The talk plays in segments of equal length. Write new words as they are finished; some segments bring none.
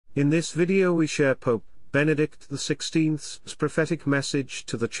In this video we share Pope Benedict XVI's prophetic message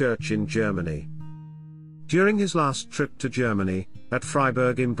to the Church in Germany. During his last trip to Germany, at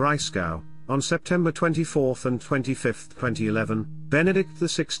Freiburg in Breisgau, on September 24 and 25, 2011, Benedict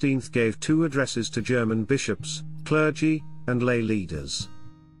XVI gave two addresses to German bishops, clergy, and lay leaders.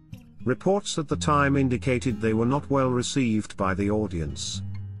 Reports at the time indicated they were not well received by the audience.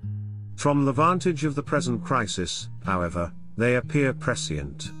 From the vantage of the present crisis, however, they appear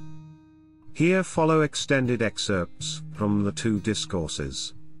prescient. Here follow extended excerpts from the two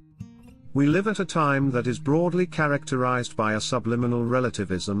discourses. We live at a time that is broadly characterized by a subliminal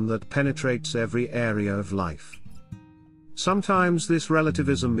relativism that penetrates every area of life. Sometimes this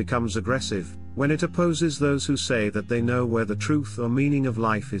relativism becomes aggressive, when it opposes those who say that they know where the truth or meaning of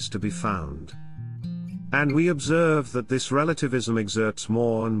life is to be found. And we observe that this relativism exerts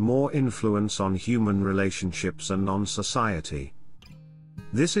more and more influence on human relationships and on society.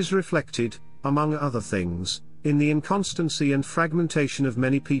 This is reflected, among other things, in the inconstancy and fragmentation of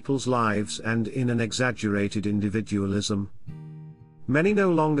many people's lives and in an exaggerated individualism. Many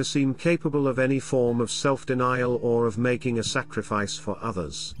no longer seem capable of any form of self-denial or of making a sacrifice for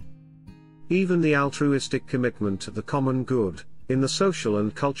others. Even the altruistic commitment to the common good, in the social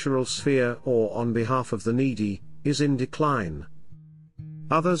and cultural sphere or on behalf of the needy, is in decline.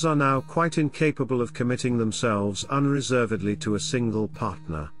 Others are now quite incapable of committing themselves unreservedly to a single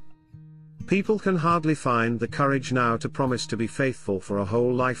partner. People can hardly find the courage now to promise to be faithful for a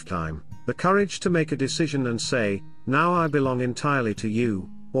whole lifetime, the courage to make a decision and say, "Now I belong entirely to you,"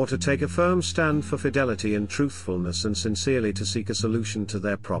 or to take a firm stand for fidelity and truthfulness and sincerely to seek a solution to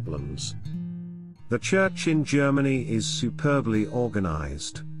their problems. The Church in Germany is superbly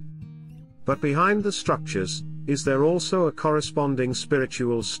organized. But behind the structures, is there also a corresponding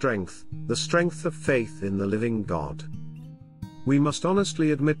spiritual strength, the strength of faith in the living God? We must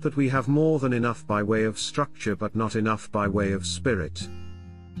honestly admit that we have more than enough by way of structure but not enough by way of spirit.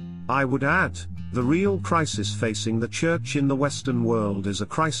 I would add, the real crisis facing the Church in the Western world is a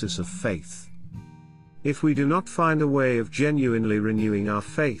crisis of faith. If we do not find a way of genuinely renewing our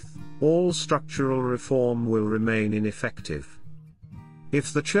faith, all structural reform will remain ineffective.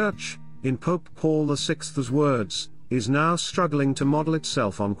 If the Church, in Pope Paul VI's words, is now struggling to model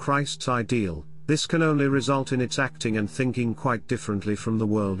itself on Christ's ideal, this can only result in its acting and thinking quite differently from the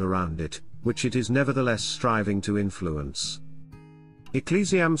world around it, which it is nevertheless striving to influence.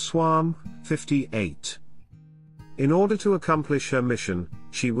 Ecclesiam Suam, 58. In order to accomplish her mission,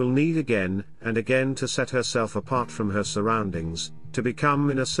 she will need again and again to set herself apart from her surroundings, to become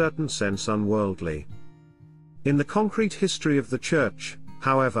in a certain sense unworldly. In the concrete history of the Church,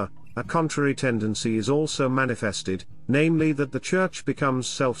 however, a contrary tendency is also manifested, namely that the Church becomes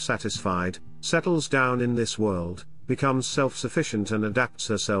self-satisfied, settles down in this world, becomes self-sufficient and adapts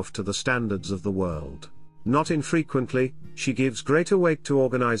herself to the standards of the world. Not infrequently, she gives greater weight to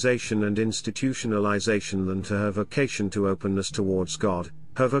organization and institutionalization than to her vocation to openness towards God,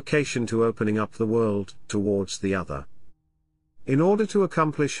 her vocation to opening up the world towards the other. In order to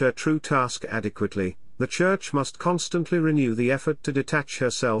accomplish her true task adequately, the Church must constantly renew the effort to detach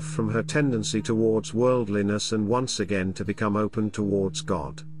herself from her tendency towards worldliness and once again to become open towards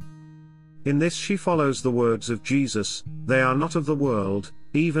God. In this she follows the words of Jesus, "They are not of the world,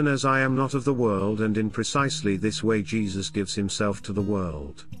 even as I am not of the world," and in precisely this way Jesus gives himself to the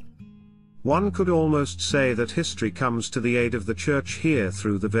world. One could almost say that history comes to the aid of the Church here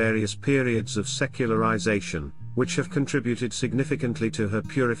through the various periods of secularization, which have contributed significantly to her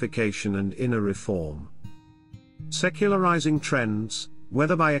purification and inner reform. Secularizing trends,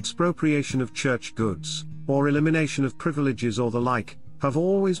 whether by expropriation of church goods, or elimination of privileges or the like, have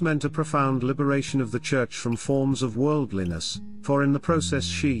always meant a profound liberation of the Church from forms of worldliness, for in the process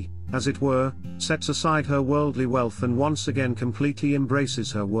she, as it were, sets aside her worldly wealth and once again completely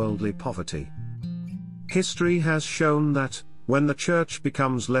embraces her worldly poverty. History has shown that, when the Church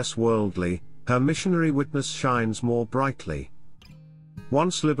becomes less worldly, her missionary witness shines more brightly.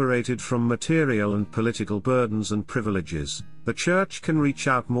 Once liberated from material and political burdens and privileges, the Church can reach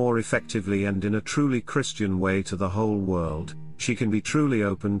out more effectively and in a truly Christian way to the whole world. She can be truly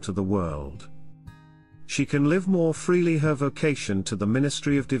open to the world. She can live more freely her vocation to the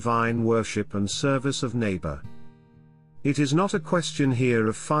ministry of divine worship and service of neighbor. It is not a question here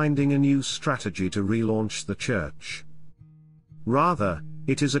of finding a new strategy to relaunch the Church. Rather,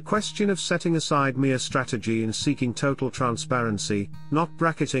 it is a question of setting aside mere strategy and seeking total transparency, not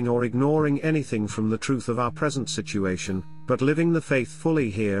bracketing or ignoring anything from the truth of our present situation, but living the faith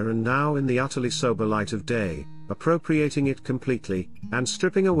fully here and now in the utterly sober light of day, appropriating it completely, and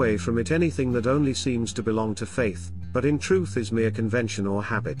stripping away from it anything that only seems to belong to faith, but in truth is mere convention or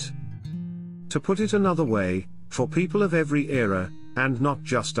habit. To put it another way, for people of every era, and not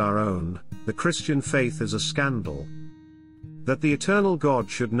just our own, the Christian faith is a scandal. That the eternal God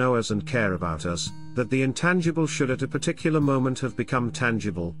should know us and care about us, that the intangible should at a particular moment have become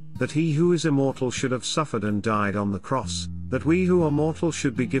tangible, that he who is immortal should have suffered and died on the cross, that we who are mortal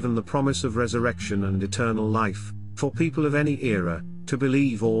should be given the promise of resurrection and eternal life, for people of any era, to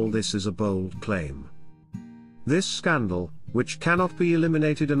believe all this is a bold claim. This scandal, which cannot be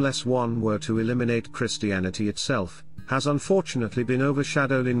eliminated unless one were to eliminate Christianity itself, has unfortunately been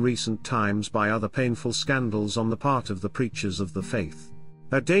overshadowed in recent times by other painful scandals on the part of the preachers of the faith.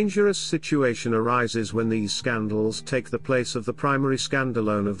 A dangerous situation arises when these scandals take the place of the primary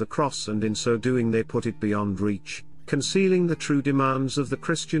scandalone of the cross, and in so doing they put it beyond reach, concealing the true demands of the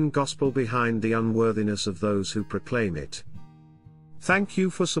Christian gospel behind the unworthiness of those who proclaim it. Thank you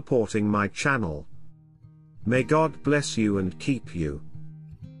for supporting my channel. May God bless you and keep you.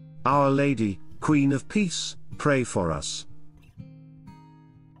 Our Lady, Queen of Peace, pray for us.